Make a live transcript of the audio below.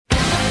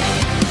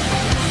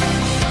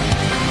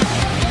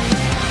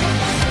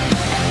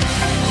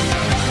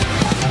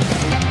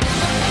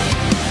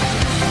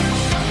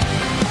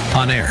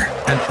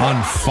and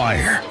on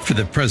fire for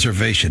the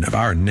preservation of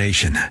our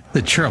nation.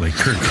 The Charlie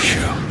Kirk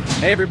Show.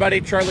 Hey, everybody.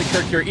 Charlie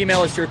Kirk here.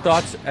 Email us your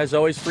thoughts. As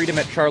always,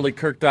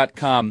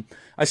 freedom@charliekirk.com.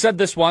 I said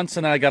this once,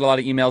 and then I got a lot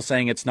of emails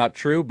saying it's not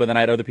true, but then I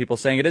had other people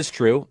saying it is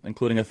true,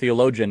 including a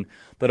theologian,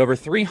 that over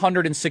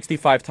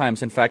 365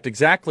 times, in fact,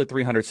 exactly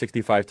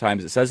 365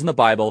 times, it says in the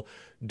Bible,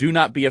 do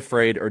not be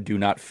afraid or do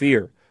not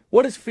fear.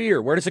 What is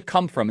fear? Where does it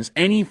come from? Is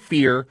any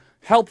fear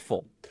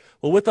helpful?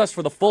 Well, with us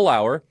for the full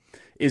hour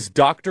is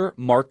Dr.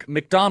 Mark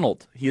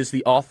McDonald. He is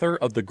the author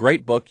of the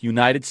great book,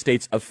 United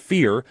States of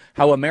Fear,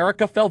 How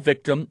America Fell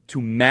Victim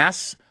to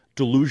Mass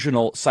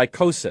Delusional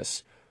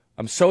Psychosis.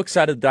 I'm so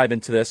excited to dive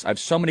into this. I have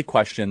so many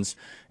questions,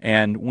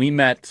 and we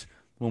met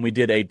when we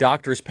did a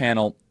doctor's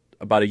panel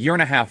about a year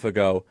and a half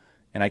ago,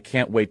 and I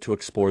can't wait to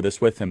explore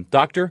this with him.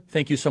 Doctor,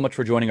 thank you so much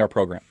for joining our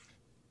program.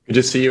 Good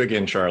to see you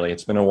again, Charlie.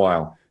 It's been a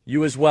while.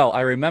 You as well.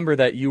 I remember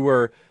that you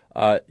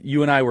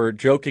and I were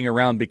joking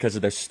around because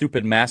of the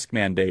stupid mask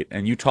mandate,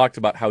 and you talked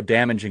about how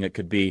damaging it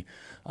could be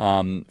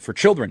for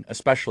children,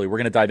 especially. We're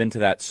going to dive into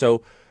that.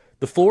 So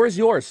the floor is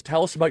yours.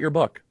 Tell us about your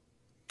book.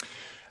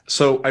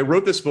 So I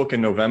wrote this book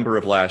in November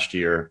of last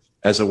year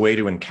as a way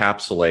to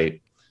encapsulate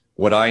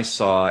what I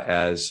saw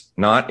as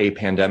not a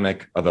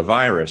pandemic of a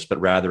virus, but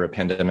rather a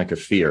pandemic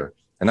of fear.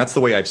 And that's the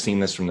way I've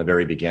seen this from the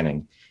very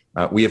beginning.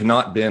 We have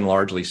not been,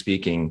 largely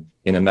speaking,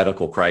 in a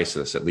medical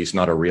crisis, at least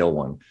not a real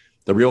one.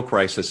 The real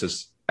crisis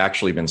has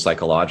actually been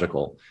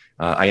psychological.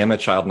 I am a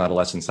child and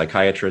adolescent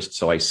psychiatrist,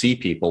 so I see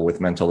people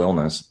with mental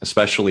illness,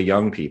 especially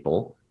young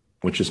people,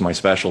 which is my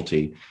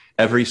specialty,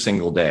 every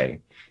single day.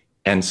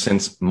 And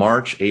since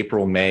March,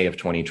 April, May of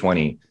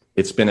 2020,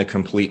 it's been a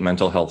complete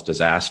mental health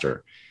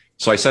disaster.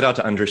 So I set out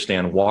to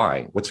understand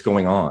why, what's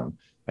going on.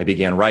 I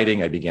began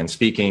writing, I began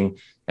speaking,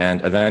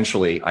 and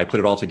eventually I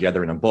put it all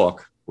together in a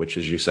book, which,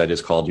 as you said,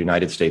 is called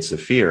United States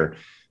of Fear,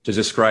 to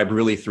describe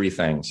really three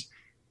things.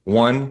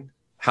 One,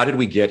 how did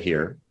we get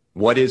here?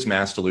 What is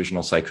mass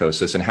delusional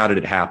psychosis and how did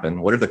it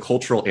happen? What are the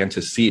cultural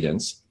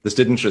antecedents? This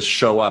didn't just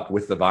show up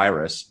with the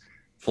virus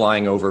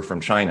flying over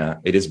from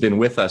China. It has been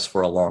with us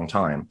for a long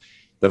time.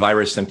 The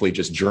virus simply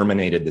just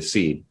germinated the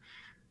seed.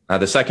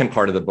 The second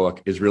part of the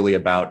book is really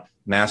about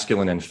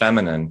masculine and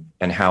feminine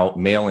and how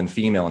male and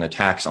female and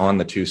attacks on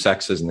the two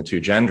sexes and the two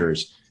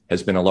genders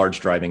has been a large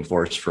driving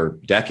force for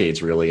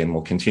decades, really, and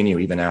will continue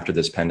even after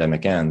this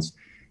pandemic ends.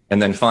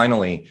 And then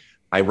finally,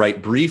 I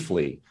write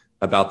briefly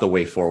about the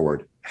way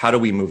forward. How do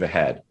we move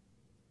ahead?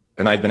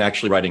 And I've been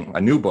actually writing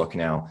a new book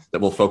now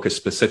that will focus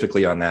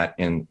specifically on that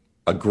in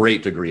a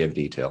great degree of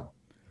detail.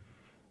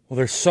 Well,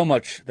 there's so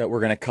much that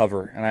we're going to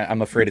cover, and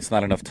I'm afraid it's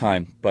not enough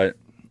time, but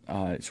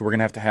so we're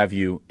going to have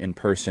you in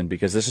person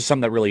because this is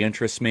something that really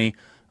interests me.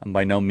 I'm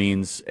by no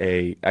means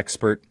an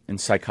expert in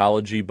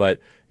psychology, but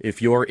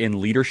if you're in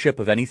leadership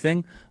of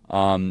anything,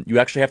 you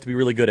actually have to be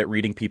really good at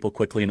reading people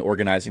quickly and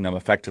organizing them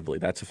effectively.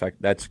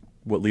 That's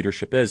what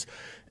leadership is.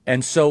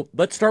 And so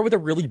let's start with a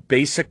really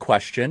basic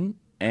question,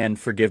 and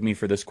forgive me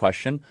for this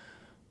question.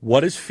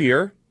 What is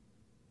fear?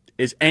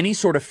 Is any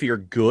sort of fear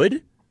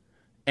good?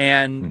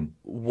 And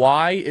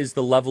why is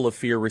the level of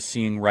fear we're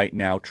seeing right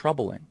now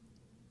troubling?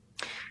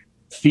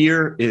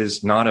 Fear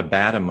is not a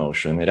bad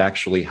emotion. It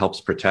actually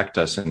helps protect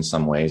us in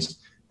some ways.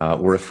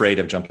 We're afraid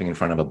of jumping in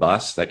front of a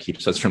bus. That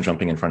keeps us from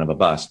jumping in front of a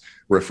bus.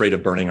 We're afraid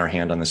of burning our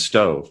hand on the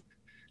stove.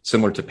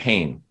 Similar to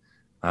pain.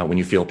 When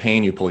you feel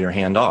pain, you pull your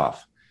hand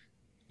off.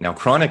 Now,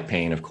 chronic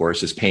pain, of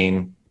course, is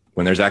pain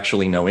when there's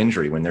actually no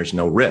injury, when there's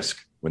no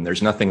risk, when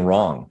there's nothing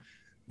wrong.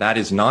 That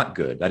is not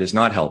good. That is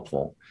not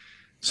helpful.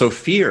 So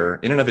fear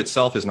in and of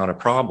itself is not a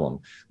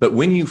problem. But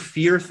when you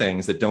fear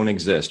things that don't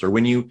exist, or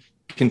when you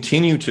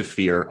continue to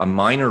fear a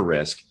minor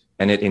risk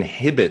and it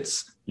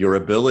inhibits your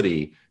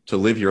ability to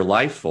live your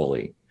life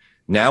fully,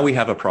 now we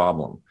have a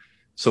problem.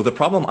 So the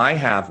problem I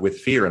have with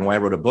fear and why I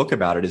wrote a book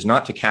about it is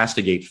not to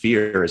castigate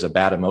fear as a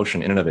bad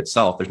emotion in and of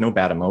itself. There's no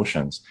bad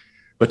emotions.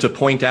 But to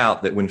point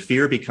out that when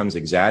fear becomes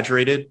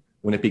exaggerated,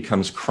 when it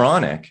becomes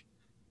chronic,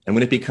 and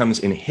when it becomes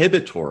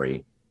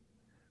inhibitory,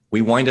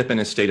 we wind up in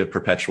a state of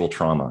perpetual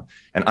trauma.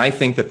 And I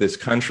think that this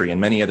country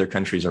and many other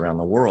countries around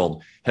the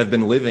world have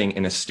been living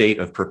in a state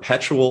of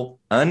perpetual,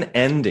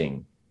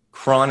 unending,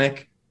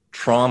 chronic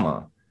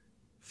trauma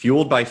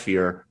fueled by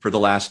fear for the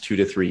last 2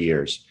 to 3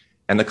 years.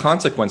 And the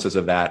consequences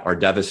of that are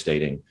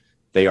devastating.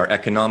 They are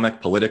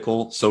economic,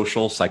 political,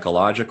 social,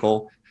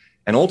 psychological,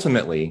 and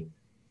ultimately,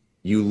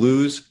 you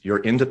lose your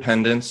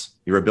independence,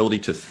 your ability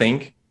to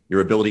think,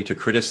 your ability to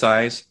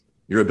criticize,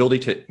 your ability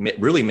to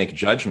really make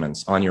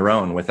judgments on your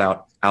own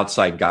without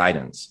outside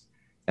guidance.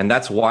 And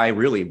that's why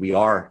really we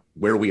are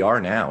where we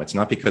are now. It's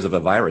not because of a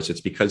virus.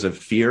 It's because of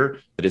fear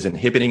that is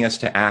inhibiting us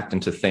to act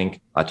and to think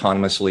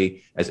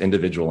autonomously as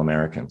individual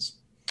Americans.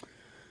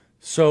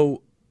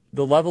 So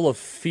the level of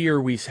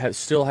fear we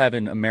still have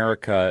in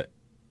America,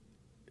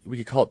 we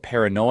could call it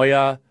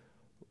paranoia.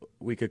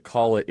 We could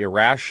call it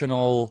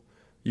irrational.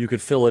 You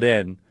could fill it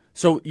in.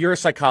 So you're a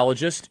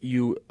psychologist.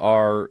 You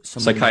are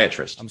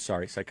psychiatrist. I'm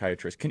sorry,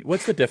 psychiatrist.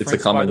 What's the difference?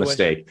 It's a common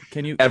mistake.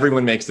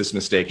 Everyone makes this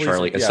mistake,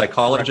 Charlie. A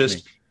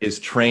psychologist is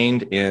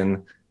trained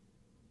in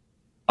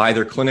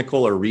either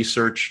clinical or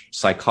research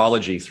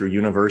psychology through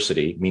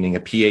university, meaning a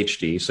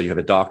PhD, so you have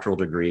a doctoral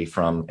degree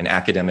from an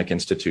academic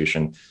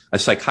institution. A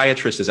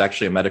psychiatrist is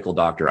actually a medical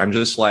doctor. I'm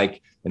just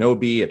like an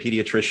OB, a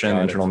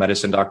pediatrician, internal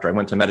medicine doctor. I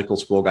went to medical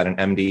school, got an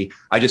MD.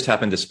 I just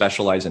happen to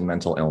specialize in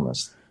mental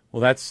illness.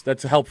 Well,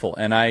 that's helpful,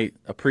 and I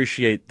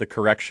appreciate the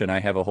correction.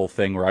 I have a whole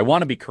thing where I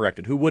want to be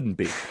corrected. Who wouldn't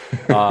be?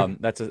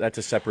 That's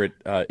a separate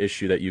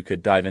issue that you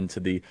could dive into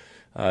the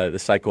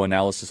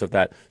psychoanalysis of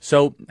that.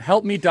 So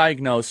help me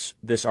diagnose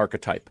this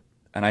archetype,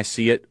 and I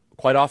see it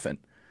quite often.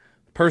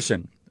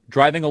 Person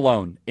driving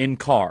alone in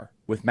car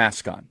with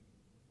mask on.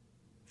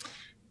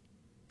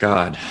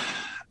 God,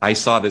 I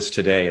saw this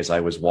today as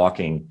I was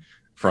walking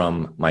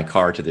from my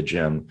car to the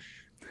gym.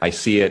 I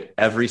see it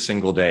every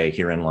single day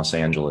here in Los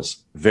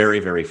Angeles, very,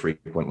 very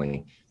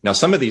frequently. Now,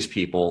 some of these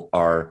people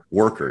are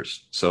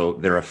workers, so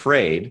they're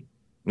afraid,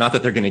 not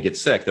that they're going to get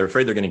sick, they're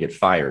afraid they're going to get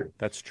fired.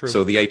 That's true.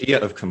 So the idea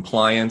of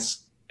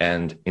compliance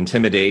and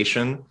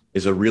intimidation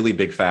is a really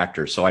big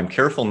factor. So I'm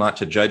careful not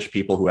to judge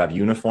people who have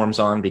uniforms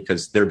on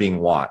because they're being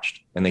watched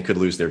and they could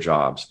lose their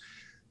jobs.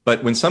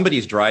 But when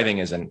somebody's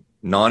driving as a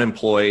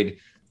non-employed,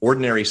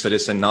 ordinary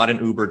citizen, not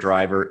an Uber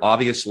driver,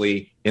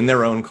 obviously in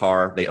their own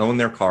car, they own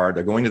their car,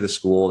 they're going to the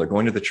school, they're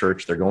going to the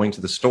church, they're going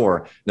to the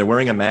store, they're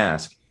wearing a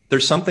mask,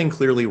 there's something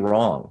clearly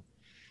wrong.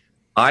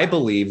 I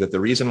believe that the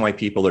reason why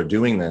people are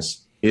doing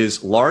this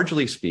is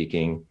largely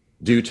speaking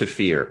due to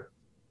fear.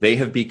 They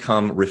have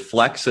become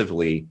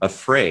reflexively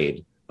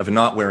afraid of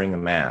not wearing a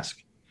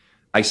mask.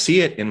 I see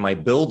it in my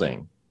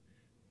building.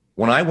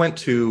 When I went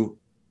to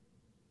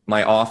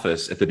my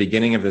office at the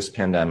beginning of this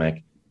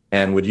pandemic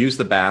and would use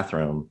the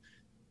bathroom,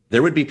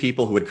 there would be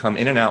people who would come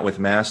in and out with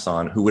masks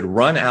on who would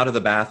run out of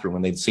the bathroom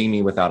when they'd see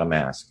me without a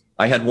mask.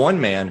 I had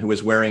one man who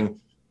was wearing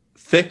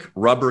thick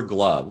rubber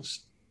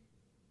gloves,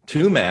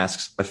 2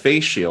 masks, a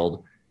face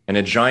shield, and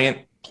a giant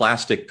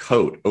plastic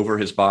coat over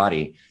his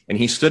body. And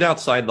he stood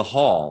outside the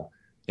hall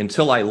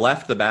until I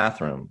left the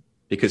bathroom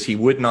because he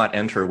would not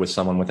enter with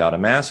someone without a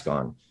mask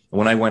on. And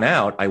when I went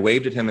out, I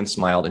waved at him and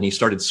smiled, and he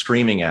started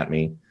screaming at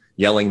me,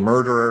 yelling,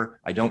 "Murderer,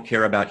 I don't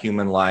care about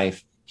human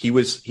life." He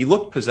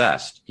looked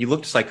possessed. He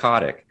looked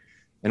psychotic.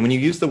 And when you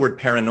use the word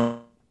paranoia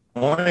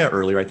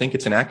earlier, I think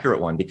it's an accurate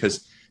one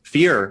because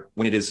fear,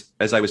 when it is,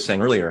 as I was saying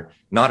earlier,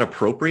 not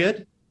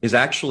appropriate, is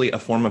actually a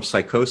form of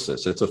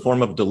psychosis. It's a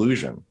form of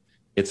delusion.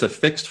 It's a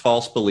fixed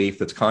false belief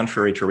that's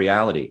contrary to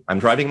reality. I'm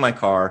driving my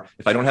car.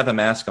 If I don't have a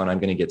mask on, I'm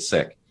going to get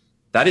sick.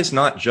 That is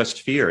not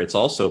just fear. It's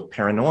also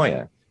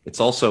paranoia. It's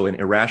also an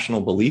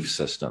irrational belief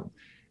system.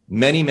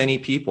 Many, many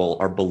people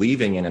are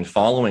believing in and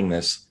following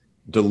this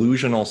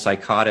delusional,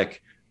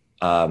 psychotic,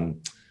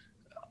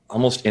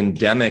 almost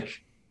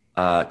endemic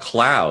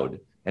cloud,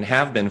 and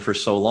have been for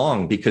so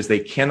long because they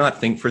cannot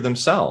think for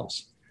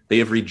themselves. They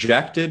have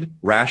rejected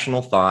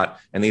rational thought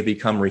and they've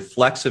become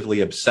reflexively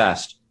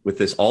obsessed with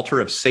this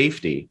altar of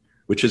safety,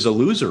 which is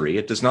illusory.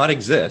 It does not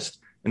exist.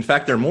 In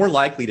fact, they're more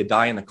likely to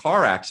die in a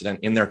car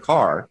accident in their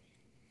car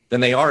than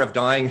they are of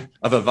dying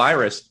of a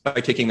virus by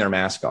taking their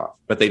mask off,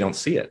 but they don't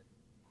see it.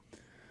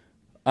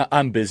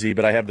 I'm busy,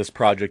 but I have this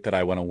project that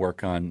I want to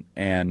work on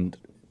and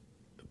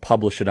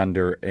publish it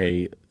under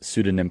a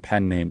pseudonym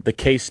pen name, The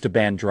Case to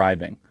Ban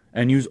Driving,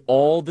 and use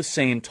all the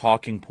same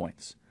talking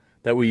points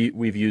that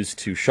we've used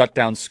to shut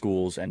down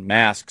schools and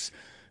masks.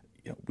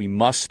 We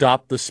must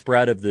stop the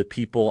spread of the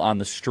people on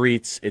the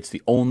streets. It's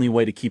the only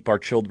way to keep our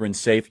children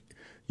safe.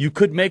 You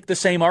could make the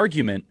same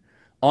argument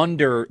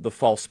under the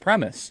false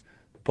premise,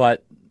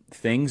 but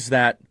things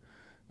that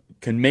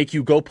can make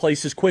you go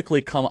places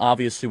quickly come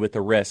obviously with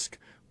a risk.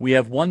 We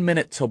have 1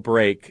 minute till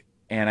break,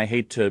 and I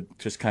hate to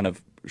just kind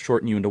of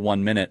shorten you into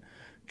 1 minute.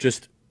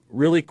 Just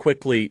really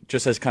quickly,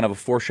 just as kind of a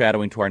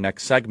foreshadowing to our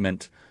next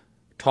segment,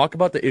 talk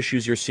about the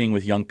issues you're seeing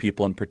with young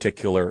people in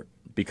particular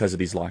because of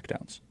these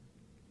lockdowns.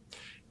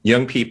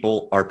 Young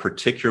people are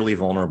particularly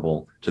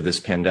vulnerable to this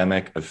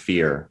pandemic of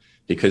fear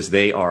because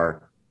they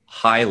are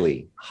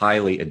highly,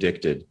 highly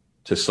addicted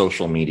to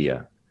social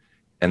media.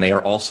 And they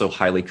are also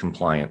highly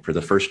compliant. For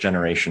the first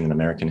generation in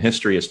American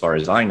history, as far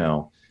as I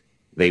know,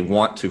 they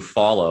want to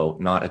follow,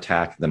 not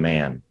attack the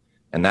man.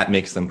 And that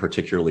makes them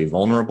particularly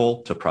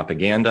vulnerable to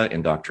propaganda,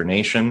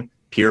 indoctrination,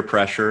 peer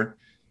pressure,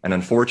 and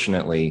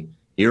unfortunately,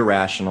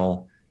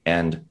 irrational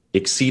and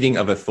exceeding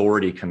of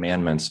authority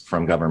commandments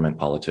from government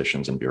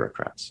politicians and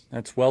bureaucrats.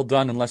 That's well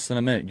done in less than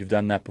a minute. You've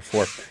done that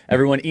before.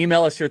 Everyone,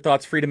 email us your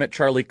thoughts,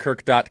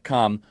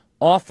 freedom@charliekirk.com.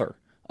 Author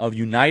of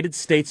United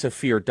States of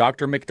Fear,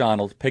 Dr.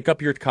 McDonald. Pick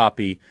up your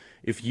copy.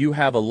 If you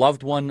have a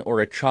loved one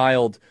or a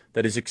child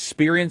that is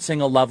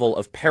experiencing a level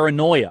of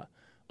paranoia,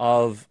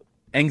 of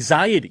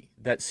anxiety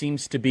that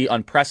seems to be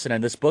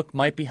unprecedented, this book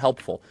might be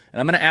helpful. And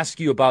I'm going to ask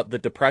you about the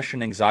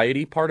depression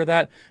anxiety part of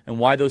that and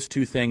why those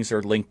two things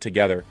are linked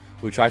together,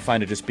 which I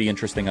find to just be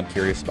interesting. I'm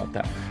curious about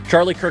that.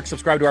 Charlie Kirk,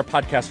 subscribe to our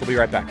podcast. We'll be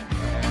right back.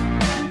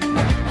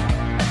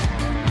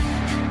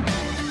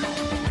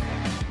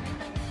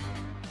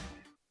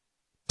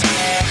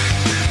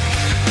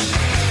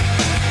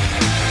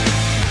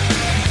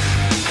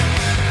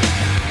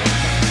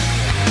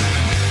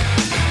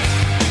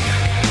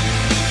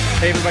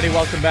 Hey, everybody,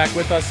 welcome back.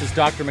 With us is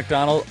Dr.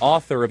 McDonald,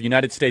 author of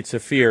United States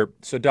of Fear.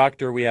 So,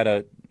 Doctor, we had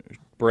a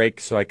break,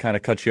 so I kind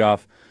of cut you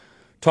off.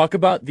 Talk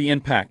about the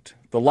impact,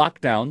 the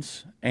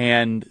lockdowns,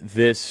 and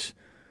this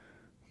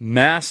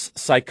mass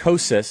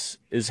psychosis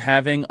is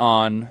having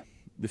on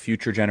the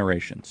future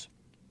generations.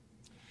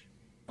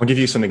 I'll give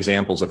you some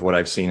examples of what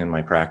I've seen in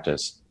my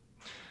practice.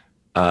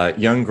 A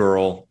young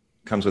girl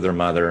comes with her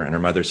mother, and her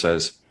mother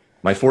says,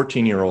 my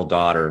 14-year-old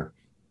daughter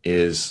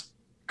is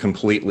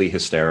completely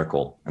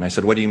hysterical. And I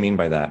said, what do you mean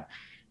by that?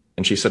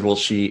 And she said, well,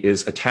 she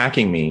is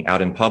attacking me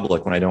out in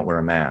public when I don't wear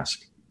a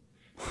mask.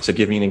 I said,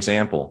 give me an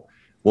example.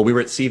 Well, we were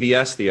at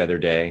CVS the other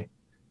day,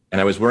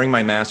 and I was wearing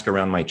my mask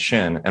around my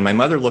chin, and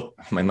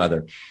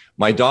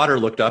my daughter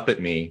looked up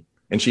at me,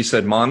 and she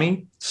said,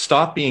 Mommy,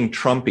 stop being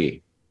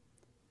Trumpy.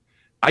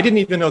 I didn't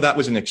even know that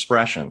was an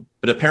expression,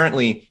 but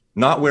apparently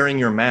not wearing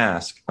your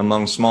mask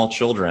among small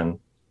children,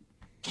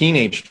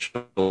 teenage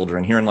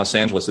children here in Los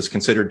Angeles, is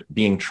considered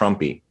being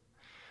Trumpy.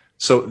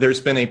 So there's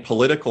been a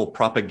political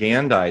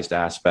propagandized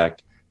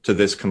aspect to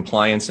this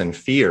compliance and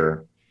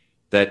fear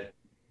that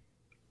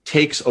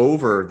takes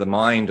over the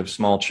mind of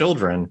small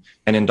children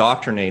and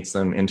indoctrinates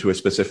them into a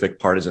specific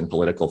partisan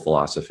political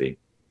philosophy.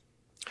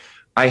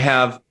 I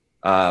have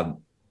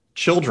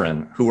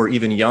children who are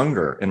even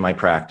younger in my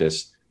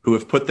practice who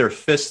have put their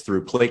fists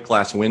through plate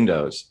glass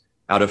windows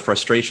out of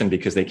frustration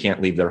because they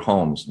can't leave their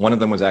homes. One of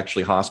them was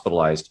actually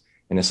hospitalized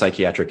in a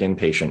psychiatric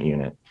inpatient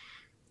unit.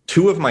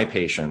 Two of my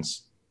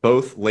patients,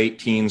 both late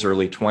teens,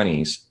 early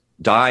 20s,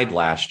 died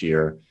last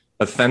year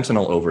of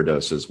fentanyl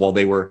overdoses while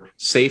they were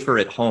safer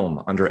at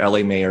home under LA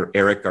Mayor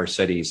Eric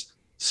Garcetti's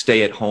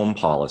stay-at-home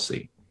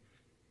policy.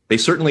 They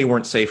certainly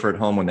weren't safer at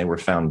home when they were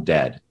found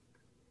dead.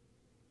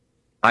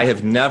 I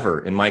have never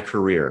in my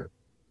career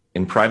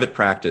in private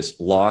practice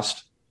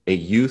lost a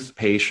youth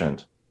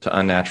patient to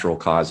unnatural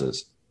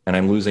causes, and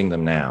I'm losing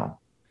them now.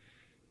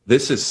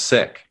 This is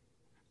sick.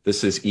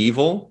 This is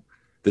evil.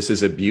 This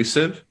is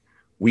abusive.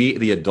 We,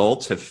 the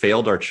adults, have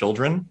failed our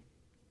children.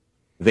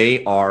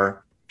 They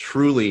are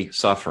truly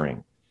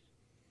suffering.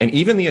 And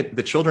even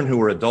the children who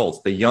were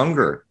adults, the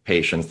younger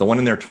patients, the one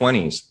in their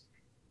 20s,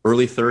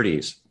 early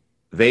 30s,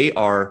 they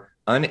are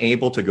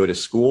unable to go to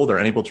school. They're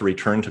unable to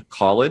return to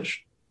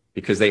college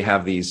because they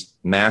have these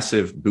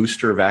massive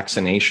booster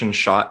vaccination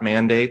shot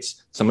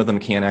mandates. Some of them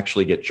can't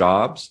actually get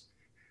jobs.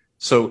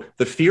 So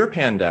the fear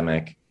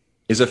pandemic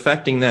is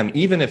affecting them,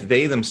 even if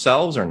they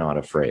themselves are not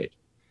afraid.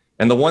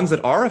 And the ones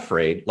that are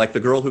afraid, like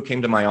the girl who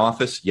came to my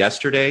office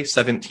yesterday,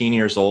 17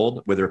 years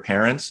old, with her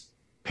parents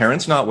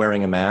not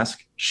wearing a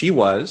mask. She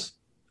was.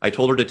 I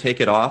told her to take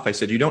it off. I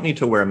said, you don't need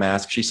to wear a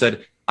mask. She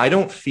said, I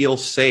don't feel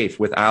safe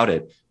without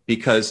it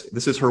because,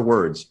 this is her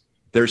words,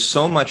 there's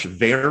so much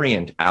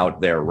variant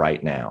out there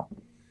right now.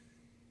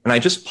 And I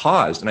just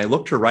paused and I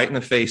looked her right in the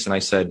face and I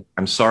said,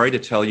 I'm sorry to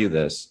tell you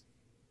this,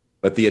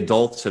 but the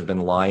adults have been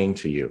lying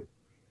to you.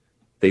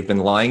 They've been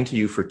lying to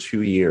you for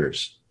 2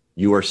 years.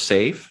 You are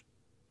safe.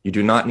 You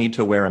do not need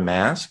to wear a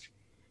mask.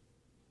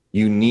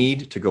 You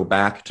need to go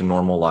back to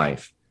normal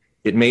life.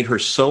 It made her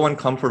so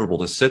uncomfortable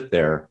to sit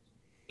there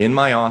in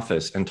my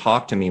office and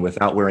talk to me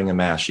without wearing a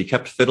mask. She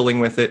kept fiddling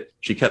with it.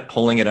 She kept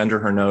pulling it under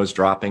her nose,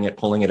 dropping it,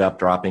 pulling it up,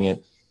 dropping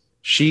it.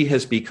 She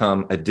has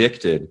become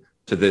addicted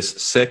to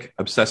this sick,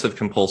 obsessive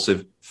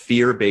compulsive,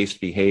 fear-based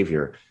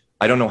behavior.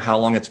 I don't know how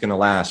long it's going to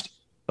last,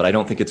 but I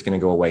don't think it's going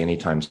to go away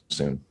anytime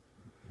soon.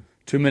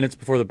 2 minutes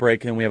before the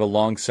break, and we have a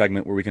long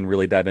segment where we can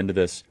really dive into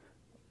this.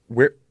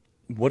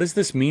 What does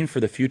this mean for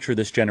the future of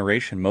this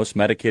generation? Most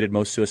medicated,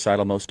 most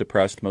suicidal, most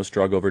depressed, most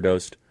drug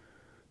overdosed.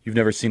 You've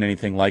never seen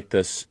anything like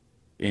this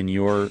in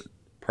your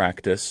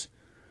practice.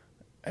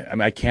 I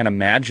mean, I can't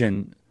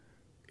imagine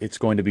it's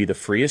going to be the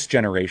freest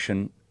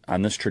generation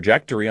on this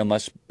trajectory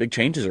unless big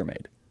changes are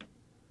made.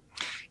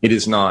 It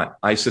is not.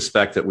 I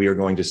suspect that we are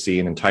going to see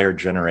an entire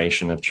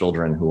generation of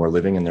children who are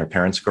living in their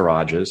parents'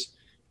 garages,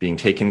 being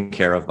taken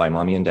care of by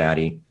mommy and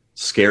daddy,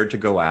 scared to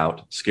go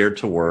out, scared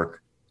to work,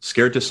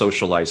 scared to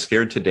socialize,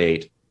 scared to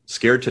date,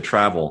 scared to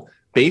travel.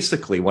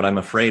 Basically, what I'm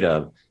afraid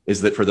of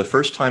is that for the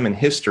first time in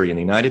history in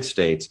the United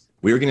States,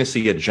 we're going to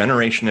see a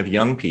generation of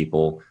young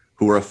people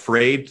who are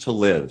afraid to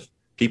live,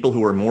 people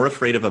who are more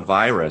afraid of a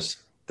virus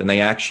than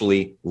they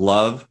actually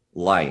love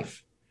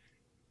life.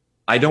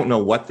 I don't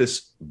know what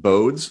this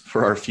bodes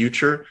for our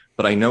future,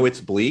 but I know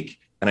it's bleak.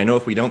 And I know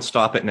if we don't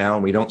stop it now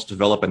and we don't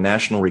develop a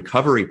national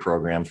recovery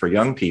program for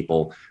young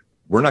people,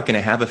 we're not going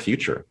to have a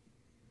future.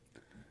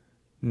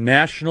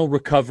 National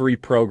Recovery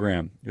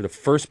Program. You're the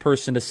first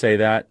person to say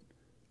that,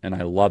 and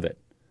I love it.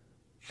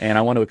 And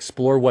I want to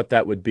explore what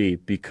that would be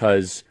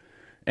because,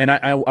 and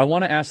I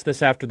want to ask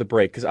this after the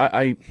break because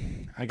I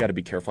got to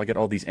be careful. I get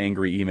all these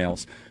angry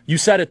emails. You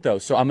said it, though,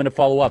 so I'm going to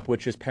follow up,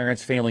 which is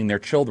parents failing their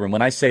children.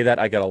 When I say that,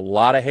 I get a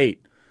lot of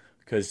hate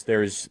because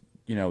there's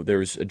a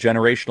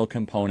generational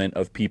component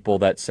of people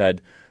that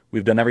said,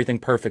 we've done everything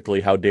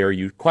perfectly. How dare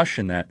you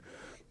question that?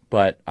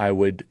 But I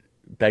would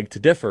beg to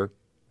differ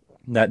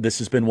that this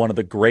has been one of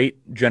the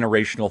great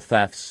generational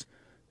thefts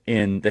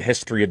in the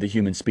history of the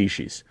human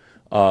species,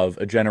 of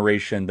a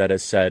generation that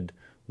has said,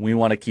 we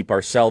want to keep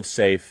ourselves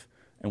safe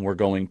and we're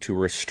going to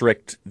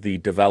restrict the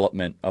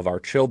development of our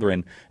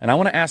children. And I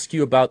want to ask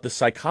you about the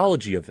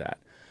psychology of that,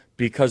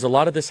 because a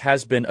lot of this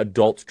has been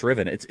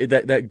adult-driven.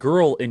 That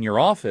girl in your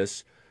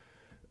office,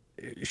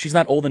 she's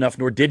not old enough,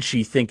 nor did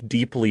she think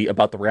deeply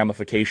about the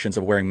ramifications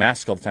of wearing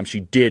masks all the time. She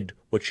did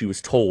what she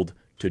was told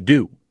to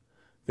do.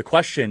 The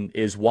question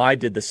is, why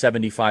did the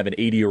 75 and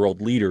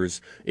 80-year-old leaders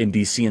in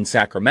D.C. and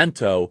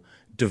Sacramento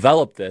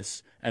develop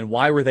this, and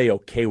why were they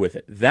okay with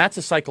it? That's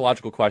a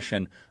psychological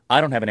question I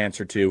don't have an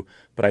answer to,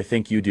 but I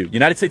think you do.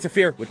 United States of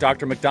Fear with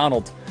Dr.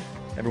 McDonald.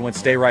 Everyone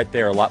stay right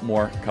there. A lot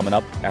more coming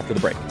up after the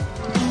break.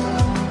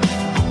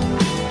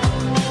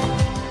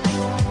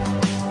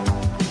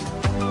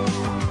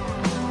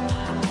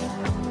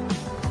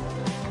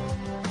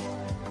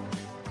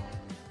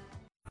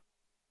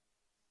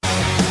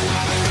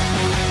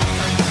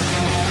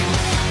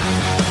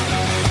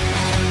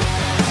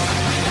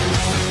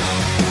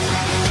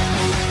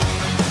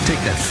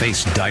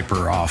 Face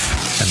diaper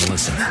off and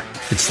listen.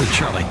 It's the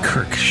Charlie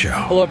Kirk Show.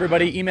 Hello,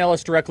 everybody. Email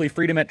us directly,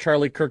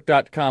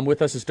 freedom@charliekirk.com.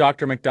 With us is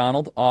Dr.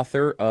 McDonald,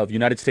 author of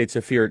United States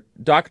of Fear.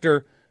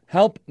 Doctor,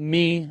 help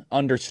me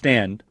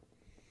understand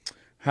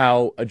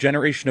how a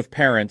generation of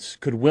parents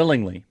could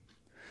willingly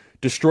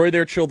destroy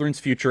their children's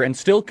future and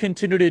still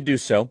continue to do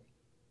so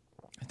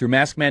through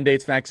mask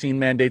mandates, vaccine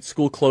mandates,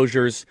 school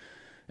closures,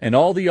 and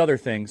all the other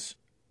things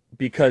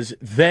because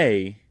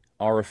they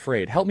are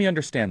afraid. Help me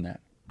understand that.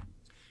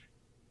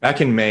 Back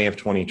in May of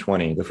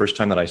 2020, the first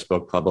time that I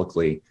spoke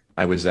publicly,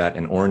 I was at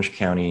an Orange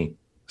County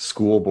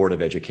School Board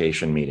of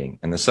Education meeting,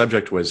 and the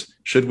subject was,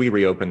 should we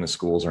reopen the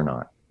schools or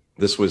not?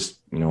 This was,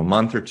 a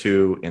month or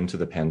two into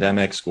the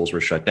pandemic. Schools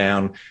were shut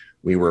down.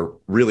 We were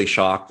really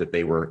shocked that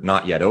they were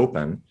not yet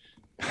open.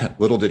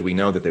 Little did we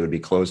know that they would be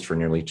closed for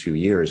nearly 2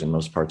 years in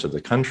most parts of the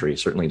country,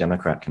 certainly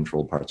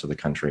Democrat-controlled parts of the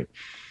country.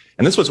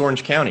 And this was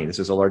Orange County. This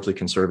is a largely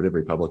conservative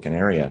Republican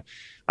area.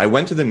 I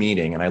went to the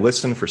meeting and I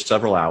listened for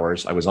several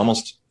hours. I was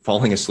almost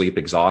falling asleep,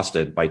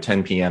 exhausted. By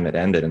 10 p.m. it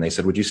ended. And they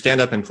said, would you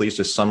stand up and please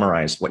just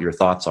summarize what your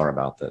thoughts are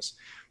about this?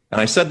 And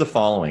I said the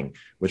following,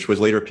 which was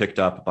later picked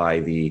up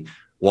by the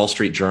Wall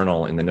Street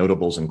Journal in the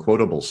notables and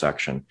quotables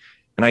section.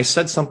 And I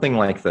said something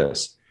like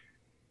this: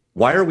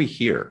 why are we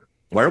here?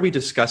 Why are we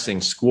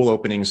discussing school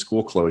openings,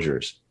 school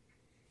closures?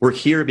 We're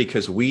here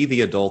because we,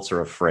 the adults,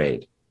 are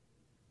afraid.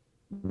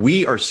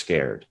 We are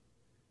scared.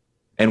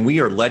 And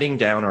we are letting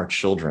down our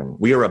children.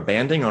 We are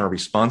abandoning our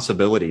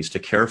responsibilities to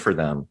care for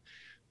them.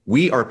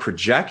 We are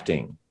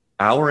projecting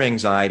our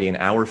anxiety and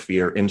our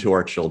fear into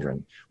our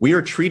children. We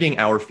are treating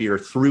our fear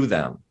through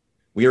them.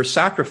 We are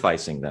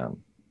sacrificing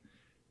them.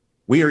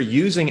 We are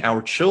using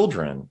our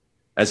children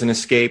as an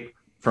escape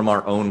from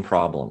our own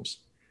problems.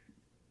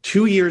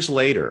 2 years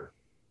later,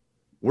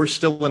 we're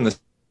still in the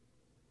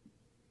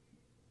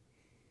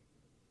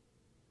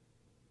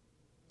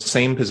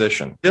same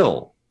position,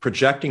 still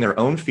projecting their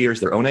own fears,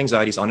 their own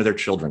anxieties onto their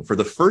children. For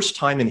the first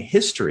time in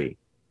history,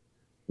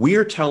 we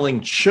are telling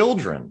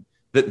children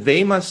that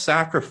they must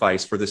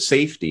sacrifice for the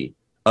safety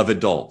of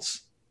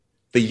adults.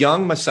 The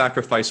young must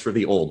sacrifice for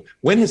the old.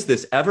 When has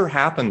this ever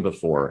happened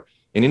before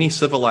in any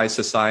civilized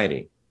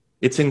society?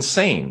 It's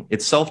insane.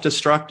 It's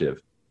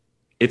self-destructive.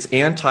 It's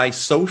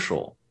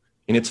anti-social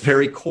in its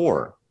very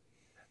core.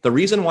 The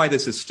reason why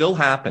this is still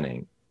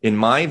happening, in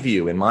my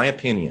view, in my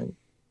opinion,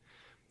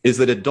 is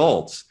that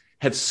adults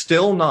have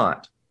still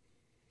not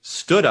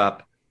stood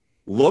up,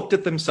 looked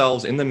at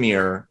themselves in the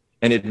mirror,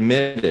 and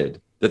admitted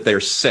that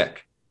they're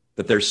sick,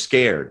 that they're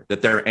scared,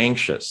 that they're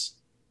anxious.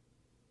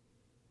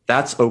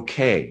 That's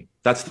okay.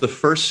 That's the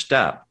first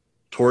step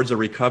towards a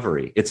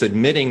recovery. It's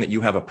admitting that you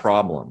have a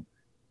problem.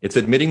 It's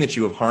admitting that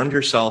you have harmed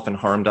yourself and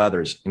harmed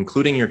others,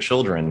 including your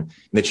children, and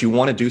that you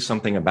want to do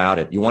something about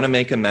it. You want to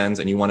make amends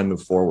and you want to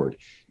move forward.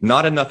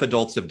 Not enough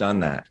adults have done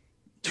that.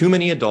 Too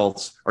many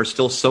adults are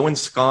still so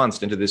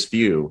ensconced into this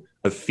view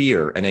of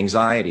fear and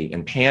anxiety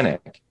and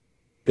panic.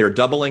 They're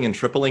doubling and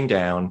tripling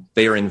down.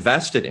 They are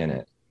invested in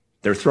it.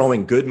 They're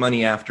throwing good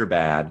money after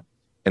bad,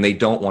 and they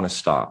don't want to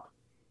stop.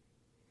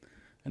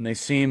 And they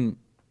seem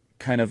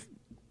kind of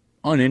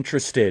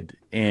uninterested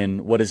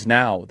in what is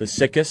now the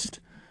sickest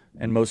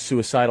and most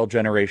suicidal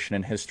generation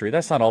in history.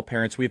 That's not all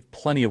parents. We have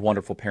plenty of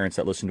wonderful parents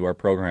that listen to our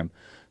program.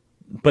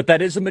 But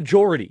that is a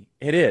majority.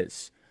 It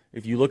is.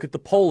 If you look at the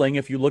polling,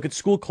 if you look at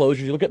school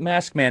closures, you look at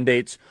mask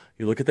mandates,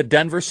 you look at the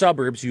Denver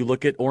suburbs, you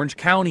look at Orange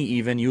County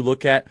even, you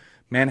look at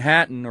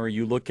Manhattan, or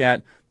you look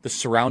at the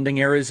surrounding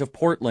areas of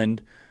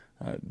Portland,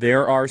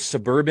 there are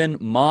suburban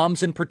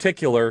moms in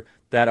particular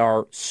that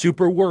are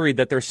super worried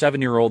that their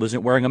 7-year-old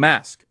isn't wearing a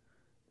mask.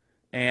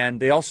 And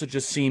they also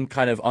just seem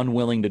kind of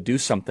unwilling to do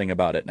something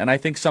about it. And I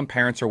think some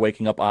parents are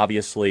waking up,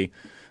 obviously,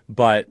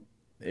 but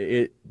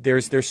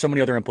there's so many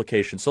other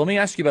implications. So let me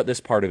ask you about this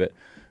part of it.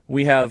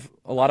 We have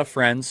a lot of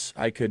friends,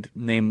 I could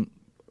name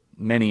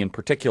many in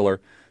particular,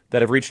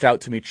 that have reached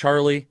out to me.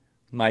 Charlie,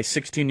 my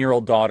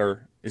 16-year-old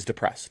daughter is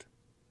depressed.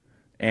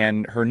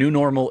 And her new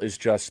normal is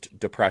just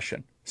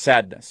depression,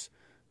 sadness,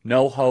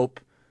 no hope,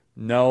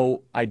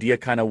 no idea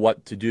kind of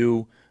what to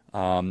do,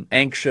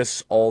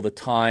 anxious all the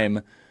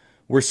time.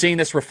 We're seeing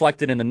this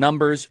reflected in the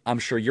numbers. I'm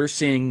sure you're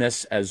seeing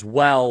this as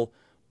well.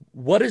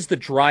 What is the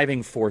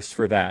driving force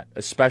for that?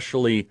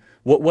 Especially,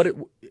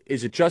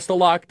 is it just the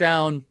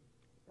lockdown?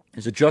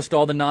 Is it just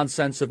all the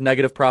nonsense of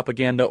negative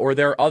propaganda? Or are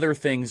there other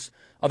things,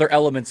 other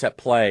elements at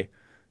play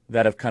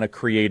that have kind of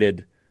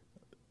created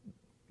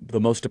the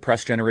most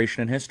depressed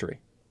generation in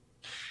history?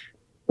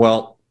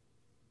 Well,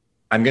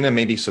 I'm going to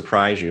maybe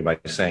surprise you by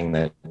saying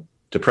that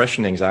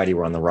depression and anxiety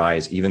were on the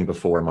rise even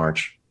before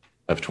March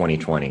of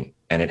 2020.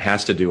 And it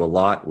has to do a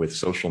lot with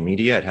social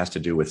media. It has to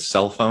do with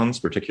cell phones,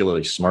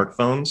 particularly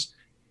smartphones.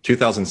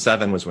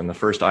 2007 was when the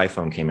first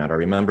iPhone came out. I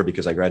remember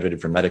because I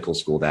graduated from medical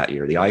school that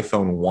year. The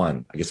iPhone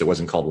 1, I guess it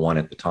wasn't called 1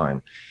 at the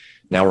time.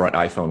 Now we're at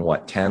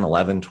iPhone, 10,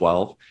 11,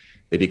 12.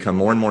 They become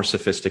more and more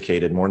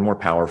sophisticated, more and more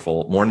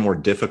powerful, more and more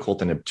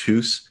difficult and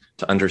obtuse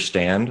to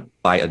understand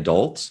by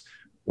adults,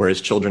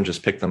 whereas children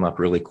just pick them up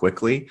really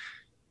quickly.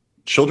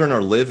 Children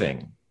are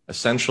living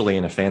essentially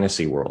in a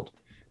fantasy world.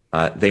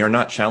 They are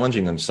not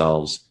challenging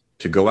themselves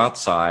to go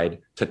outside,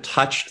 to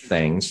touch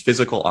things,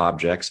 physical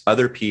objects,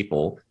 other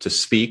people, to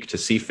speak, to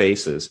see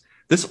faces.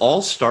 This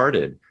all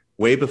started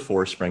way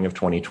before spring of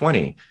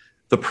 2020.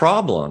 The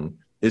problem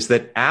is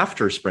that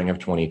after spring of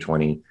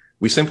 2020,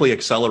 we simply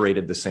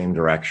accelerated the same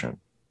direction.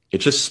 It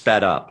just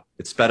sped up.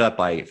 It sped up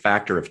by a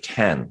factor of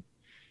 10.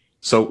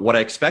 So what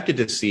I expected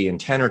to see in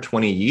 10 or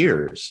 20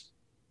 years,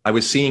 I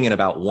was seeing in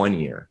about 1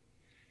 year.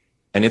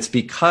 And it's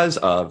because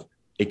of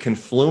a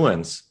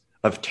confluence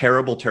of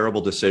terrible, terrible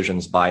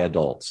decisions by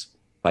adults,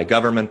 by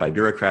government, by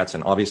bureaucrats,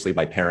 and obviously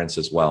by parents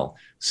as well.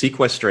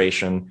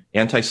 Sequestration,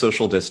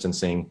 antisocial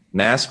distancing,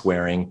 mask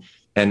wearing,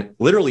 and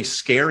literally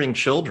scaring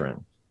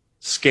children,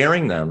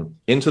 scaring them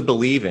into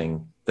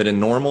believing that a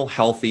normal,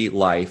 healthy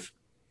life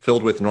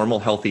filled with normal,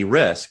 healthy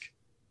risk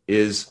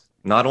is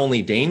not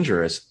only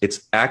dangerous,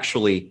 it's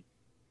actually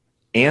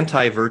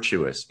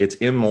anti-virtuous, it's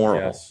immoral.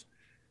 Yes.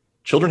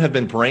 Children have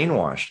been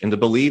brainwashed into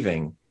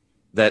believing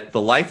that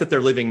the life that they're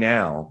living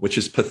now, which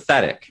is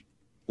pathetic,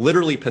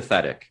 literally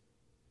pathetic,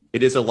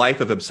 it is a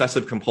life of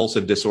obsessive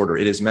compulsive disorder.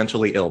 It is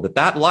mentally ill.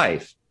 That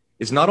life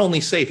is not only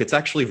safe, it's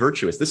actually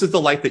virtuous. This is the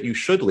life that you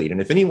should lead.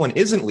 And if anyone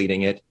isn't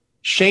leading it,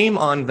 shame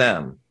on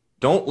them.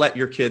 Don't let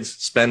your kids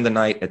spend the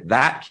night at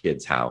that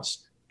kid's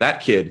house.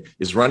 That kid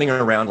is running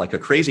around like a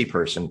crazy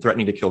person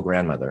threatening to kill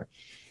grandmother.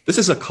 This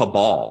is a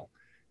cabal.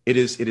 It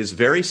is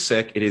very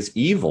sick. It is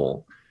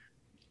evil.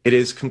 It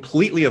is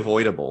completely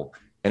avoidable.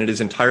 And it is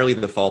entirely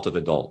the fault of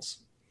adults.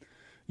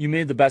 You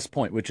made the best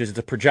point, which is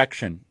the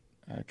projection.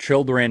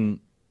 Children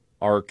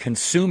are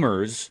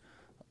consumers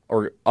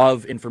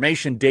of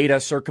information,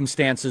 data,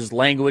 circumstances,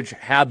 language,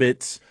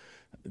 habits.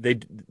 They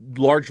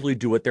largely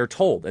do what they're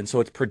told. And so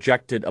it's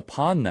projected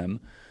upon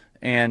them.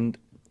 And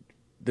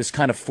this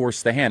kind of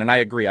forced the hand. And I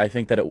agree. I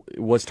think that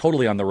it was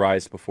totally on the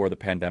rise before the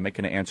pandemic,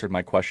 and it answered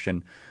my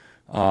question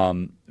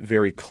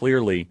very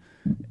clearly.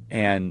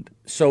 And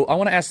so I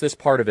want to ask this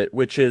part of it,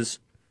 which is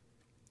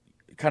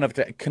kind of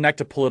to connect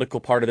a political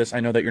part of this.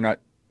 I know that you're not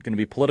going to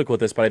be political with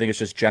this, but I think it's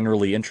just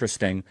generally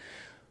interesting.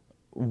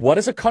 What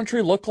does a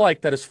country look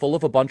like that is full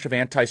of a bunch of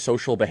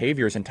antisocial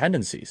behaviors and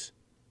tendencies?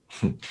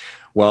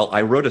 Well,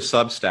 I wrote a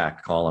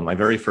Substack column, my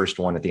very first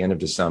one, at the end of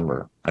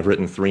December. I've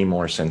written 3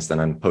 more since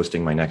then. I'm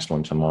posting my next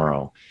one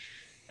tomorrow.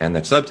 And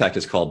that Substack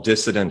is called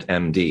Dissident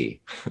MD,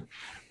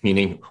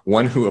 meaning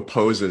one who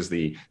opposes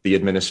the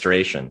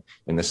administration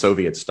in the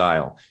Soviet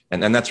style.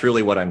 And that's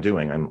really what I'm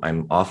doing.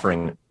 I'm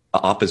offering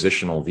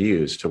oppositional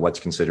views to what's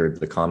considered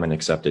the common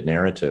accepted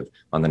narrative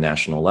on the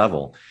national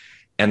level.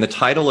 And the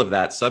title of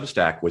that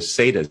Substack was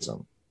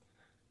Sadism,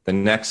 the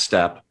next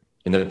step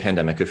in the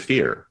pandemic of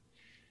fear.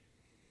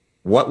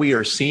 What we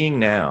are seeing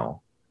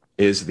now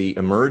is the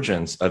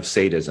emergence of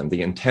sadism,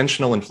 the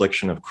intentional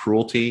infliction of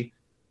cruelty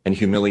and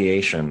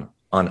humiliation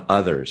on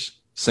others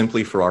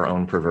simply for our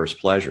own perverse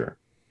pleasure.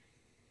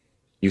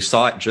 You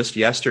saw it just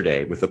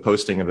yesterday with the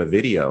posting of a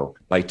video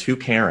by 2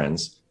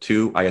 Karens,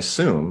 2, I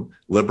assume,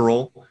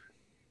 liberal,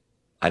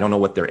 I don't know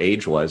what their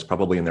age was,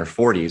 probably in their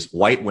 40s,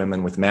 white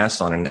women with masks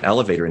on in an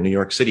elevator in New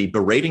York City,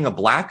 berating a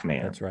black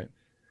man. That's right.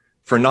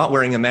 For not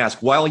wearing a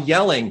mask while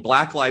yelling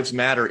Black Lives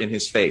Matter in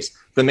his face.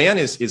 The man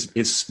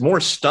is more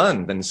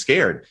stunned than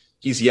scared.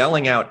 He's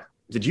yelling out,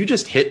 "Did you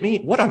just hit me?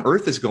 What on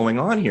earth is going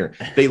on here?"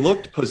 They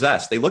looked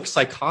possessed. They looked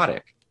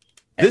psychotic.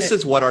 This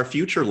is what our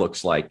future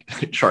looks like,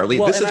 Charlie.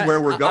 Well, this is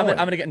where we're going. I'm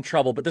going to get in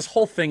trouble, but this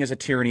whole thing is a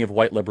tyranny of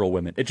white liberal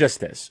women. It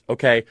just is,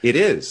 okay? It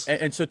is.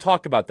 And so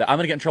talk about that. I'm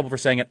going to get in trouble for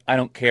saying it. I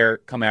don't care.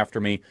 Come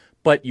after me.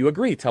 But you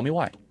agree. Tell me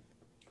why.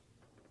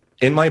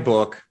 In my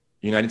book,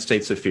 United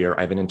States of Fear,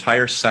 I have an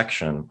entire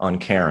section on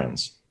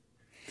Karens.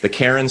 The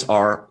Karens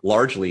are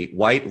largely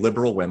white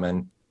liberal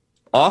women,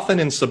 often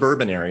in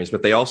suburban areas,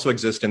 but they also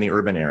exist in the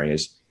urban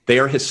areas. They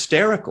are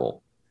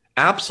hysterical,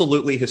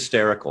 absolutely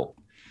hysterical.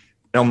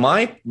 Now,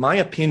 my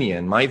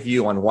opinion, my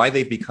view on why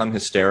they've become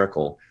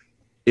hysterical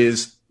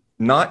is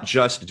not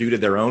just due to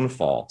their own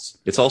faults.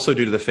 It's also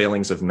due to the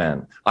failings of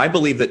men. I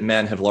believe that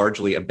men have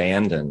largely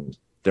abandoned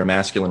their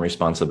masculine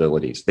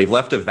responsibilities. They've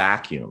left a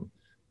vacuum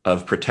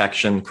of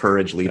protection,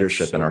 courage,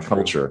 leadership in our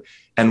culture.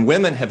 And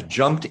women have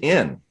jumped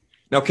in.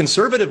 Now,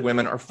 conservative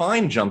women are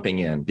fine jumping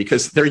in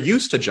because they're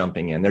used to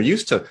jumping in. They're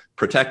used to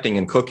protecting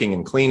and cooking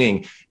and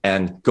cleaning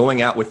and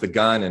going out with the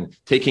gun and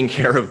taking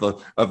care of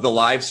the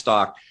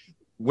livestock.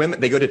 Women,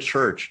 they go to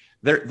church.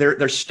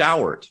 They're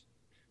stalwart.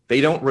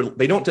 They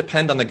don't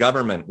depend on the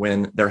government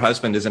when their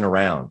husband isn't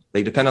around.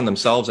 They depend on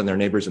themselves and their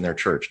neighbors in their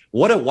church.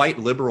 What do white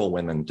liberal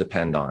women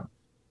depend on?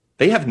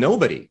 They have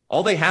nobody.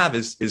 All they have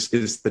is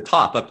the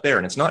top up there,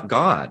 and it's not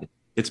God.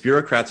 It's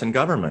bureaucrats and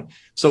government.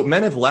 So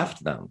men have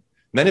left them.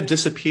 Men have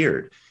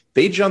disappeared.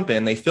 They jump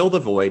in, they fill the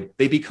void,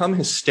 they become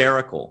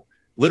hysterical.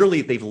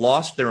 Literally, they've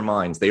lost their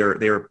minds. They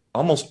are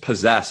almost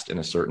possessed in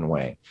a certain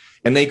way.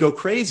 And they go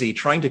crazy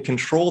trying to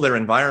control their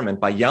environment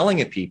by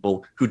yelling at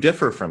people who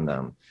differ from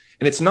them.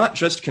 And it's not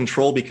just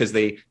control because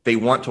they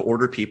want to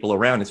order people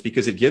around. It's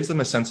because it gives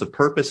them a sense of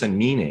purpose and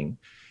meaning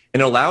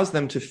and allows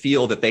them to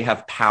feel that they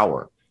have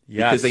power.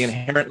 Yes. Because they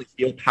inherently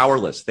feel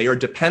powerless. They are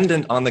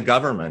dependent on the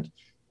government.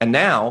 And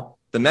now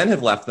the men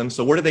have left them.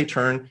 So where do they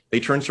turn? They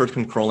turn towards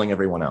controlling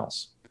everyone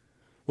else.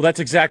 Well, that's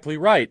exactly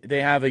right.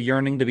 They have a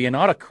yearning to be an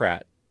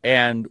autocrat.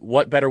 And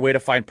what better way to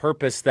find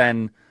purpose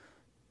than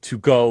to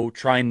go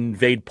try and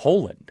invade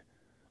Poland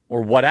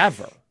or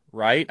whatever,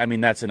 right? I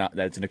mean, that's an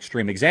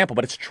extreme example,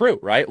 but it's true,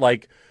 right?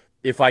 Like,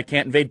 if I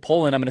can't invade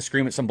Poland, I'm going to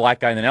scream at some black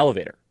guy in an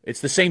elevator.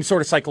 It's the same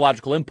sort of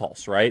psychological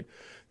impulse, right?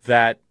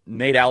 That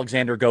made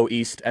Alexander go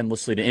east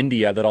endlessly to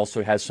India, that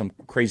also has some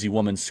crazy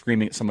woman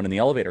screaming at someone in the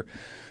elevator.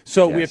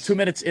 So yes. We have 2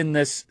 minutes in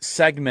this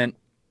segment.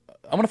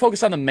 I want to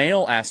focus on the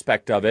male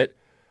aspect of it.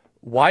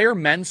 Why are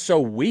men so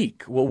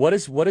weak? Well, what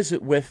is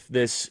it with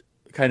this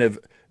kind of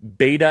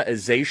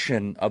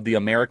betaization of the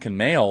American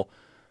male?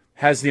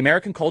 Has the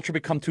American culture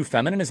become too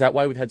feminine? Is that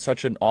why we've had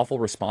such an awful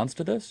response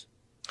to this?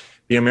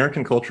 The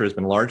American culture has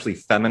been largely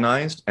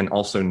feminized and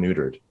also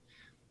neutered.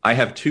 I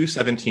have two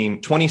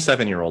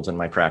 27-year-olds in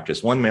my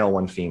practice, one male,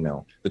 one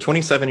female. The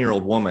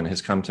 27-year-old woman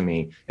has come to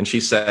me and she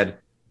said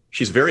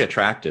she's very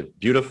attractive,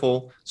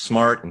 beautiful,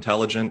 smart,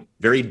 intelligent,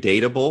 very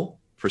dateable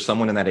for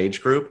someone in that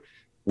age group.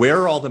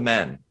 Where are all the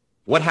men?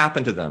 What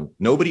happened to them?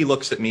 Nobody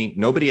looks at me.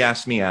 Nobody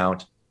asks me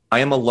out. I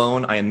am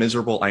alone. I am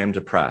miserable. I am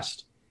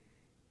depressed.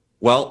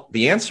 Well,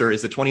 the answer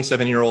is the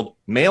 27-year-old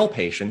male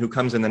patient who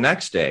comes in the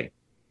next day.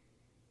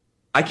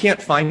 I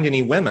can't find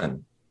any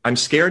women. I'm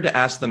scared to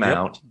ask them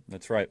out.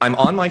 That's right. I'm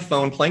on my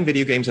phone playing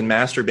video games and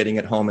masturbating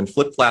at home and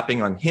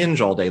flip-flapping on Hinge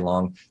all day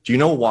long. Do you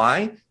know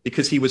why?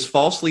 Because he was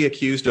falsely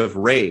accused of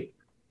rape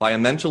by a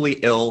mentally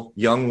ill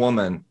young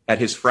woman at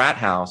his frat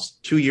house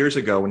 2 years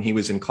ago when he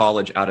was in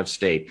college out of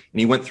state. And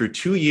he went through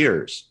 2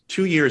 years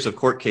of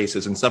court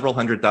cases and several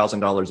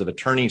 $100,000 of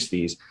attorney's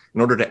fees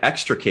in order to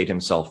extricate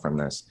himself from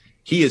this.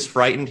 He is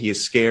frightened. He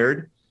is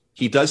scared.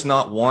 He does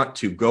not want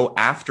to go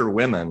after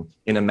women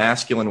in a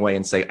masculine way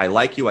and say, I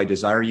like you, I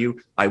desire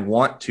you, I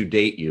want to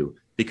date you.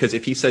 Because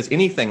if he says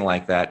anything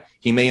like that,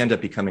 he may end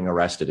up becoming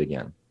arrested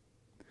again.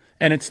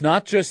 And it's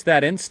not just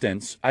that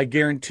instance. I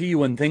guarantee you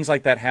when things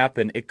like that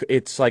happen,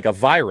 it's like a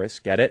virus,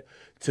 get it,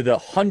 to the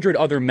 100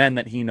 other men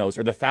that he knows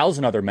or the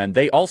 1,000 other men.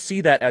 They all see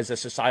that as a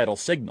societal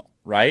signal,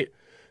 right?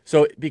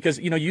 So because,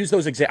 I use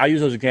those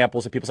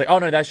examples and people say, oh,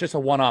 no, that's just a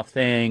one-off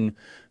thing.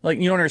 Like,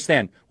 you don't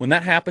understand. When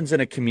that happens in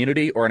a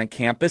community or in a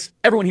campus,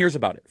 everyone hears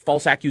about it.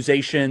 False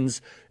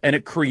accusations, and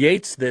it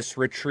creates this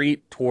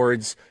retreat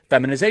towards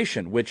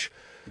feminization, which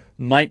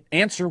might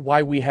answer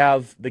why we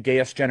have the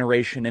gayest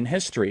generation in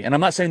history. And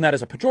I'm not saying that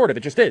as a pejorative. It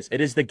just is. It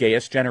is the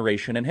gayest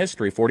generation in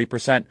history.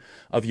 40%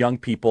 of young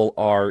people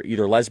are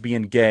either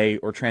lesbian, gay,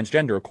 or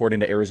transgender,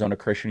 according to Arizona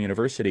Christian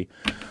University.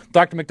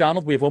 Dr.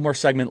 McDonald, we have one more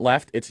segment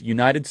left. It's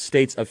United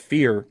States of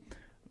Fear.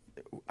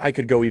 I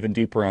could go even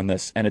deeper on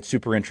this, and it's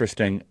super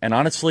interesting and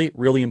honestly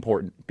really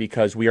important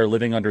because we are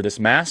living under this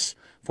mass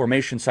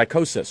formation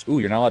psychosis. Ooh,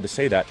 you're not allowed to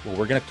say that. Well,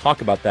 we're going to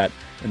talk about that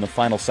in the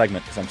final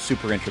segment because I'm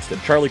super interested.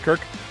 Charlie Kirk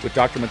with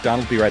Dr.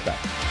 McDonald. Be right back.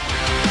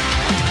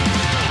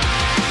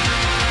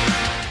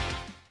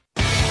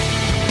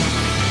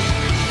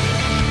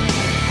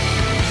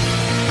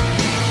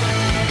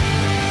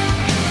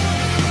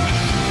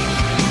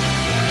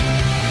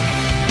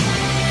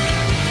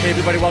 Hey,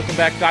 everybody, welcome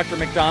back. Dr.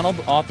 McDonald,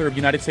 author of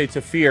United States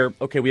of Fear.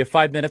 Okay, we have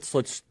 5 minutes.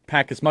 Let's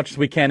pack as much as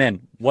we can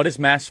in. What is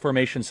mass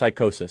formation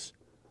psychosis?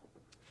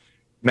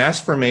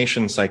 Mass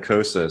formation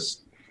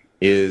psychosis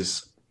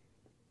is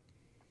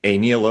a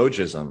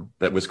neologism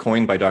that was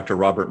coined by Dr.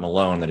 Robert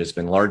Malone that has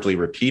been largely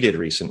repeated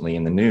recently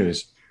in the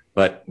news.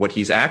 But what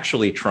he's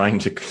actually trying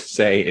to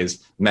say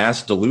is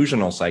mass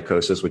delusional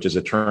psychosis, which is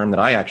a term that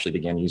I actually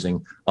began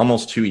using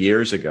almost 2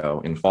 years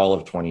ago in fall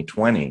of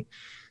 2020.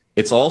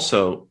 It's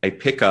also a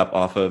pickup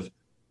off of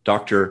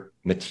Dr.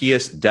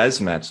 Matthias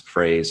Desmet's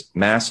phrase,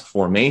 mass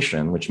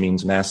formation, which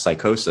means mass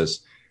psychosis,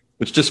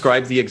 which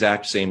describes the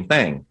exact same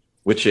thing,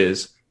 which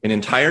is an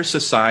entire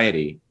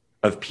society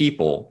of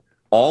people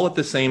all at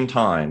the same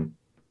time,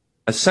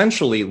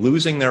 essentially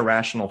losing their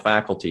rational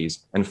faculties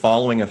and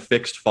following a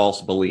fixed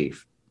false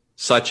belief,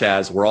 such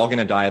as we're all going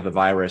to die of a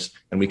virus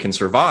and we can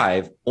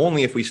survive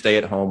only if we stay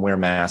at home, wear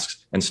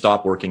masks, and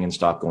stop working and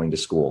stop going to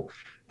school.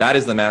 That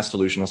is the mass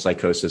delusional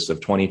psychosis of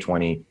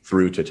 2020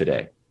 through to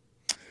today.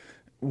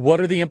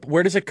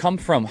 Where does it come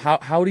from?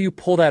 How do you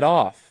pull that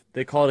off?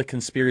 They call it a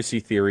conspiracy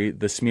theory,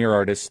 the smear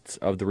artists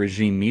of the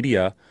regime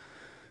media.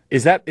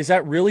 Is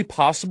that really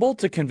possible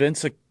to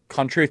convince a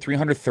country of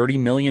 330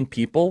 million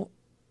people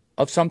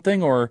of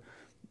something, or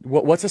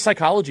what's the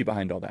psychology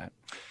behind all that?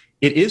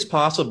 It is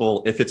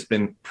possible if it's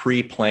been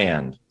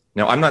pre-planned.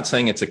 Now, I'm not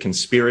saying it's a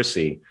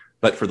conspiracy,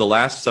 but for the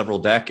last several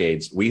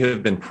decades, we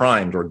have been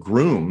primed or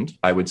groomed,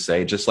 I would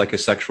say, just like a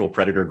sexual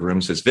predator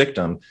grooms his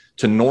victim,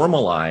 to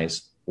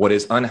normalize what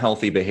is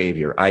unhealthy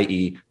behavior,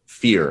 i.e.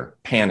 fear,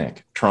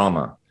 panic,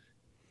 trauma.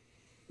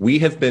 We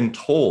have been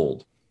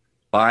told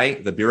by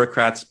the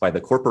bureaucrats, by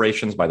the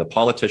corporations, by the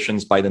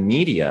politicians, by the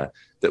media,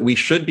 that we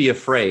should be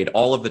afraid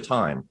all of the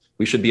time.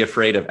 We should be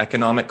afraid of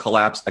economic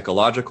collapse,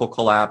 ecological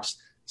collapse,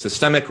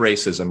 systemic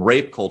racism,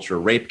 rape culture,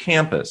 rape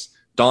campus,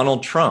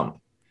 Donald Trump.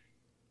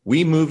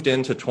 We moved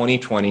into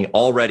 2020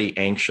 already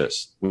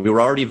anxious. We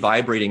were already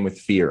vibrating with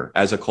fear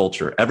as a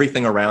culture.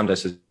 Everything around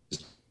us is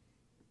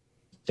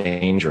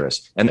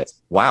dangerous. And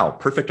wow,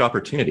 perfect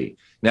opportunity.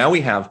 Now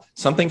we have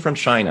something from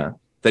China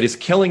that is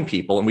killing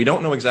people, and we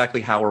don't know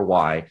exactly how or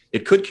why.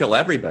 It could kill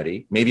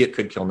everybody. Maybe it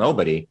could kill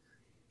nobody.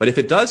 But if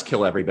it does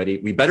kill everybody,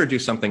 we better do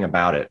something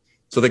about it.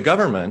 So the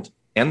government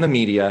and the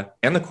media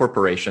and the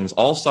corporations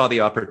all saw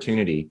the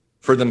opportunity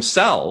for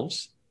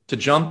themselves to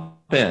jump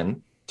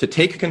in, to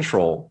take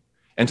control,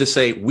 and to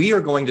say, we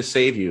are going to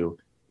save you,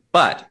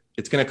 but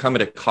it's going to come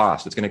at a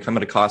cost. It's going to come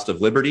at a cost of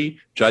liberty,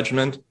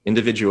 judgment,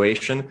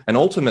 individuation, and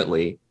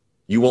ultimately,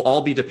 you will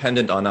all be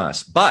dependent on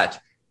us.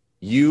 But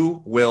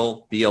you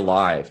will be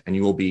alive and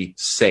you will be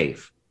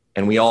safe.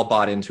 And we all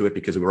bought into it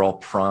because we were all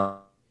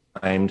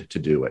primed to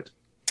do it.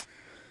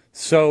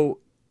 So,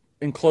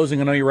 in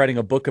closing, I know you're writing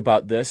a book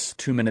about this,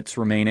 2 minutes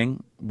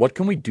remaining. What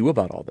can we do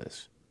about all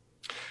this?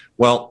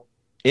 Well,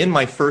 in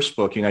my first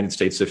book, United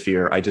States of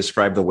Fear, I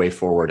describe the way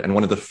forward. And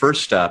one of the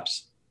first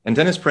steps, and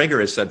Dennis Prager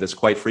has said this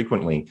quite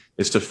frequently,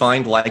 is to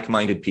find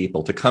like-minded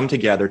people, to come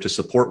together, to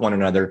support one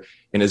another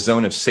in a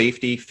zone of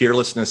safety,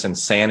 fearlessness, and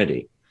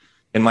sanity.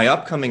 In my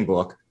upcoming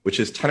book, which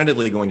is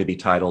tentatively going to be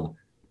titled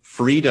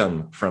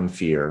Freedom from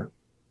Fear,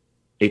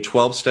 a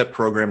 12-step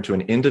program to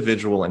an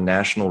individual and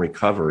national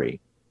recovery,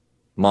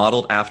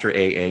 modeled after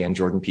AA and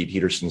Jordan P.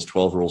 Peterson's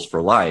 12 Rules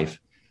for Life,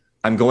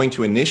 I'm going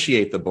to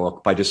initiate the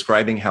book by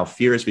describing how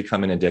fear has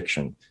become an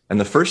addiction. And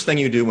the first thing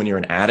you do when you're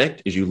an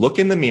addict is you look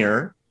in the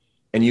mirror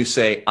and you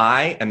say,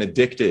 I am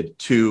addicted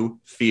to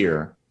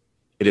fear.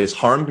 It has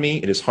harmed me.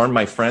 It has harmed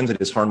my friends. It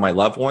has harmed my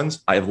loved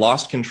ones. I have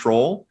lost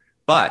control,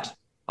 but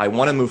I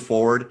want to move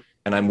forward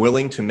and I'm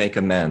willing to make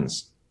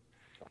amends.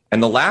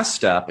 And the last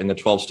step in the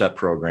 12-step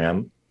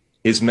program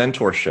is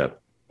mentorship.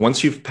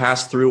 Once you've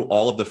passed through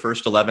all of the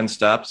first 11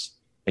 steps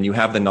and you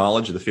have the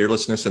knowledge, the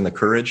fearlessness, and the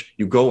courage,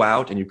 you go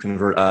out and you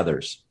convert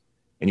others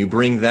and you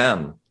bring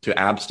them to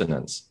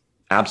abstinence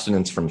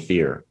from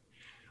fear.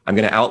 I'm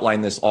going to outline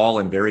this all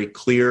in very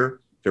clear,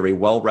 very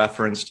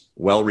well-referenced,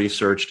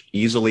 well-researched,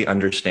 easily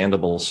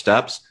understandable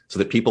steps so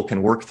that people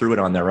can work through it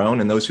on their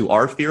own. And those who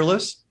are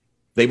fearless,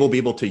 they will be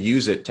able to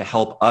use it to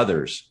help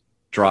others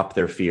drop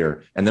their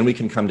fear. And then we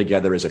can come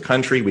together as a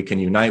country. We can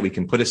unite. We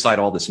can put aside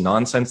all this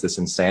nonsense, this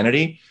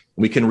insanity.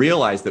 We can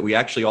realize that we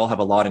actually all have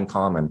a lot in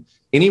common.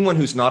 Anyone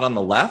who's not on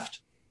the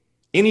left,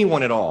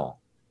 anyone at all,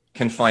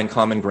 can find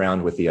common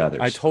ground with the others.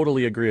 I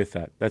totally agree with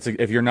that.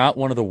 If you're not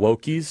one of the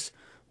wokies,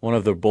 one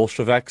of the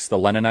Bolsheviks, the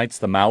Leninites,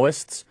 the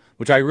Maoists,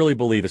 which I really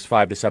believe is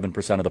 5 to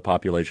 7% of the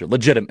population,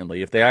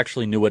 legitimately, if they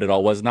actually knew what it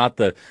all was, not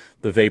the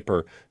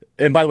vapor.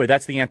 And by the way,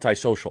 that's the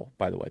antisocial,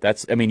 by the way.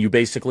 You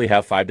basically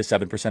have 5 to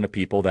 7% of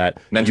people that...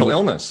 Mental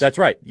illness. That's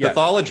right. Yes.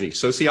 Pathology,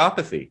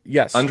 sociopathy.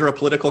 Yes. Under a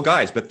political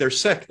guise, but they're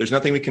sick. There's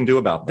nothing we can do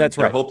about them. That's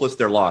right. They're hopeless.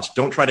 They're lost.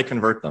 Don't try to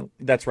convert them.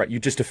 That's right. You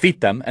just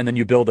defeat them, and then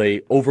you build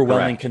a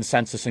overwhelming Correct.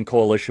 consensus and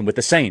coalition with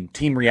the same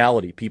team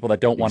reality, people that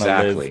don't want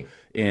to live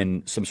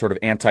in some sort of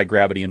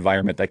anti-gravity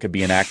environment that could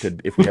be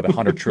enacted if we have a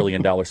 $100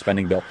 trillion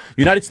spending bill.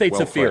 United States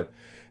of Fear.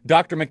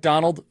 Dr.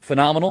 McDonald,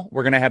 phenomenal.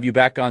 We're going to have you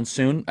back on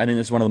soon. I think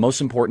this is one of the most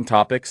important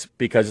topics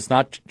because it's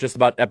not just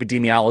about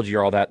epidemiology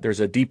or all that. There's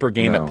a deeper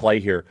game at play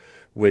here,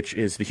 which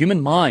is the human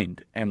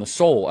mind and the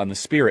soul and the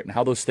spirit and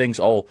how those things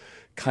all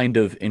kind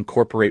of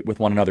incorporate with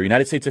one another.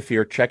 United States of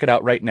Fear. Check it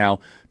out right now.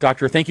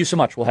 Doctor, thank you so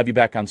much. We'll have you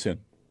back on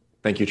soon.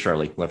 Thank you,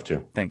 Charlie. Love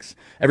to. Thanks.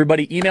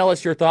 Everybody, email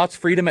us your thoughts,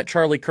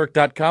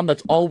 freedom@charliekirk.com.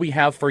 That's all we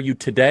have for you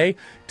today.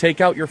 Take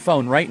out your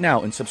phone right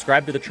now and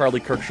subscribe to the Charlie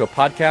Kirk Show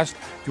podcast.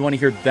 If you want to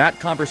hear that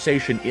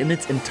conversation in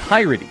its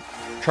entirety,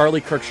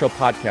 Charlie Kirk Show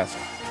podcast.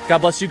 God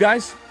bless you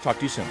guys. Talk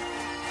to you soon.